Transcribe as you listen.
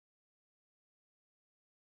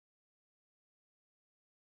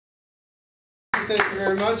Thank you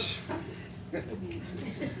very much.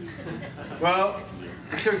 Well,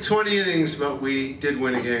 it took 20 innings, but we did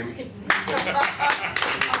win a game.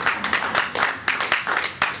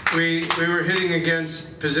 We were hitting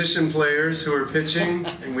against position players who were pitching,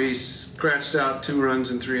 and we scratched out 2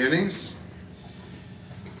 runs in 3 innings.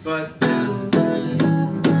 But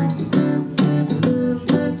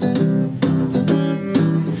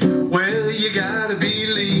well, you gotta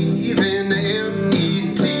believe in the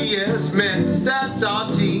METS Mets. That's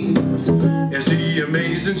our team. It's the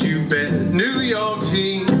amazing you bet. New York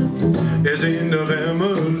team is in the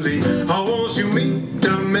family. Once you meet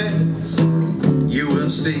the Mets, you will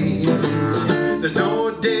see there's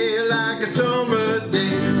no day like a summer day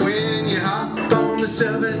when you hop on the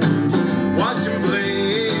 7, watch them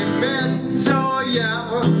play Mets. Oh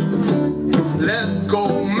yeah, let's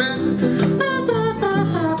go Mets.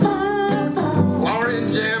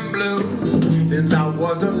 Orange and blue, since I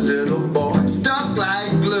was a little boy, stuck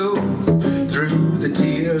like glue through the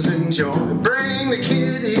tears and joy. Bring the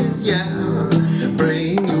kiddies, yeah,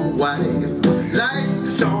 bring your wife. Like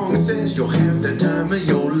the song says, you'll have the time of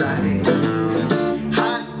your life.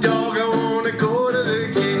 Hot dog, I wanna go to the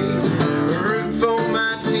game, root for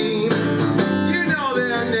my team. You know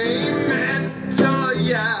their name, Mets. Oh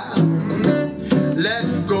yeah, let's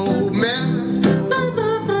go Mets.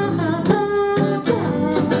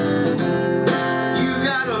 You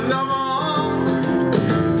gotta love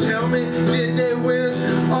them. Tell me, did they win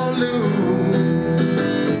or lose?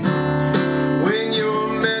 When you're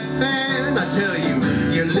a Met fan, I tell you,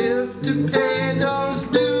 you live to pay those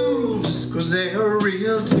dues, 'cause they're a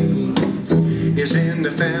real team. It's in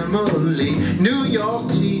the family. New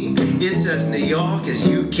York team, it's as New York as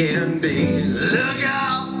you can